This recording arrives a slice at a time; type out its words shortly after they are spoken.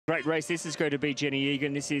Great race this is going to be, Jenny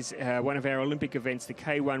Egan. This is one of our Olympic events, the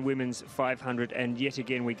K1 Women's 500, and yet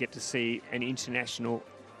again we get to see an international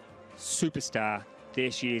superstar.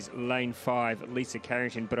 There she is, lane 5, Lisa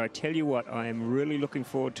Carrington. But I tell you what, I am really looking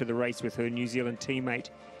forward to the race with her New Zealand teammate,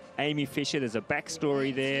 AIMEE Fisher. There's a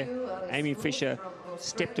backstory there. AIMEE Fisher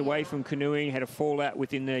stepped away from canoeing, had a fallout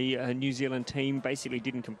within the New Zealand team, basically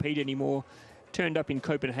didn't compete anymore. Turned up in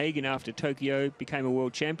Copenhagen after Tokyo, became a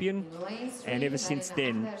world champion, and ever since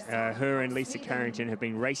then, her and Lisa Carrington have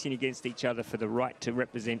been racing against each other for the right to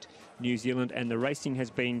represent New Zealand, and the racing has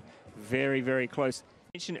been very, very close.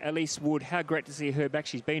 Mentioned Elise Wood, how great to see her back.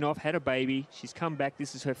 She's been off, had a baby, she's come back.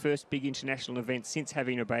 This is her first big international event since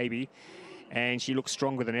having a baby, and she looks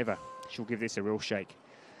stronger than ever. She'll give this a real shake.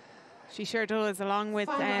 She sure does, along with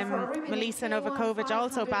Melissa Novakovic,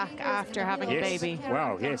 also back after having a baby.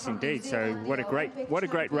 Wow, yes, indeed. So what a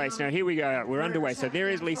great race. Now here we go. We're underway. So there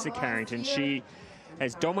is Lisa Carrington. She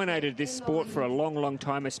has dominated this sport for a long, long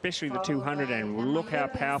time, especially the 200. And look how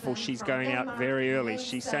powerful she's going out very early.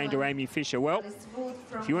 She's saying to AIMEE Fisher, well,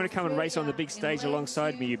 if you want to come and race on the big stage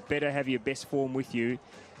alongside me, you better have your best form with you.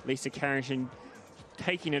 Lisa Carrington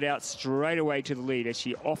taking it out straight away to the lead, as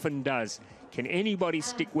she often does. Can anybody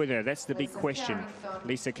stick with her? That's the big question.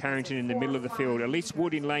 Lisa Carrington in the middle of the field. Elise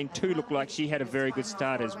Wood in lane 2 looked like she had a very good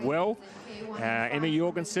start as well. Emma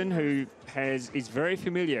Jorgensen, who is very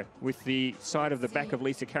familiar with the side of the back of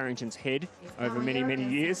Lisa Carrington's head over many, many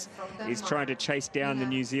years, is trying to chase down the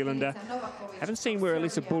New Zealander. Haven't seen where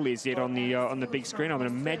Alyssa Bull is yet on the big screen. I'm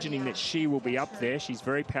imagining that she will be up there. She's a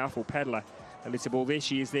very powerful paddler. Alyssa Bull, there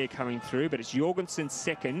she is there coming through, but it's Jorgensen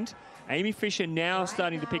second. AIMEE Fisher now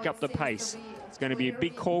starting to pick up the pace. It's going to be a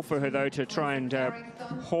big call for her, though, to try and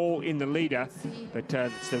haul in the leader. But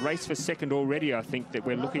it's the race for second already, I think, that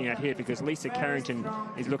we're looking at here, because Lisa Carrington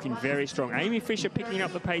is looking very strong. AIMEE Fisher picking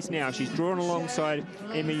up the pace now. She's drawn alongside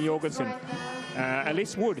Emma Jorgensen.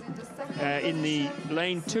 Elise Wood in the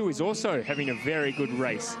lane 2 is also having a very good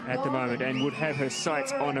race at the moment and would have her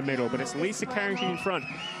sights on a medal. But it's Lisa Carrington in front.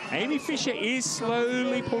 AIMEE Fisher is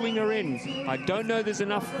slowly pulling her in. I don't know there's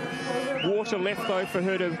enough water left, though, for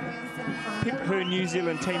her to pip her New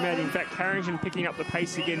Zealand teammate. In fact, Carrington picking up the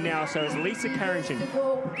pace again now. So it's Lisa Carrington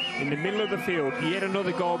in the middle of the field. Yet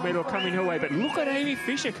another gold medal coming her way. But look at AIMEE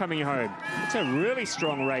Fisher coming home. It's a really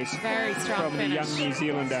strong race. Very strong from finish. The young New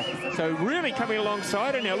Zealander. So really coming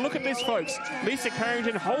alongside her now. Look at this, folks. Lisa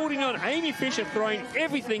Carrington holding on. AIMEE Fisher throwing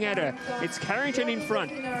everything at her. It's Carrington in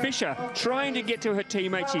front. Fisher trying to get to her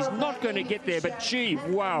teammate. She's not going to get there, but gee,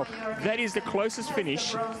 wow, that is the closest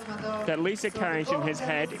finish that Lisa Carrington has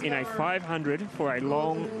had in a 500 for a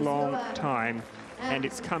long, long time, and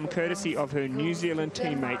it's come courtesy of her New Zealand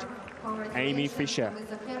teammate, AIMEE Fisher.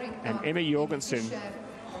 And Emma Jorgensen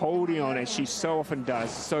holding on, as she so often does,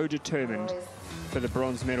 so determined for the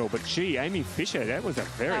bronze medal. But gee, AIMEE Fisher, that was a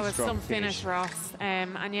very strong finish. That was some finish, Ross.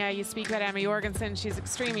 And yeah, you speak about Emma Jorgensen. She's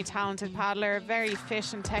extremely talented paddler, very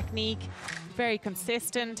efficient technique, very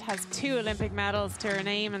consistent, has 2 Olympic medals to her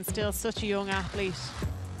name, and still such a young athlete.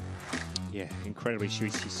 Yeah, incredibly.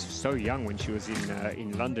 She's so young when she was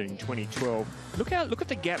in London in 2012. Look at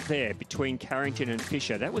the gap there between Carrington and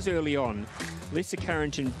Fisher. That was early on. Lisa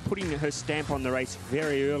Carrington putting her stamp on the race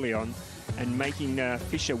very early on and making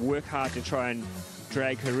Fisher work hard to try and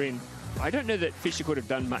drag her in. I don't know that Fisher could have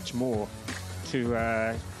done much more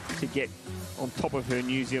to get on top of her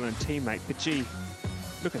New Zealand teammate, but gee,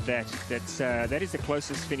 look at that. That is the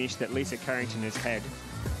closest finish that Lisa Carrington has had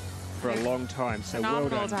for a long time. So phenomenal,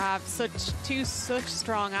 well done. To have such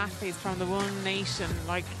strong athletes from the one nation.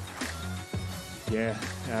 Like, yeah,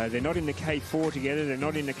 they're not in the K4 together. They're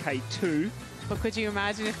not in the K2. But could you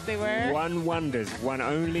imagine if they were? One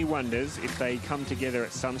only wonders if they come together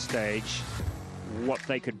at some stage, what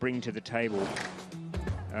they could bring to the table.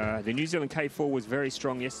 The New Zealand K4 was very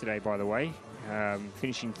strong yesterday, by the way,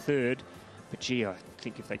 finishing 3rd. But gee, I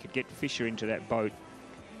think if they could get Fisher into that boat.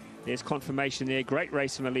 There's confirmation there. Great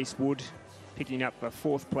race from Elise Wood, picking up a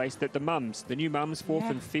 4th place. The new mums,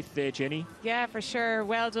 4th and 5th there, Jenny. Yeah, for sure.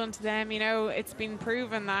 Well done to them. You know, it's been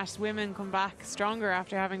proven that women come back stronger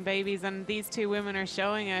after having babies, and these 2 women are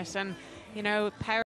showing it. And, you know, power.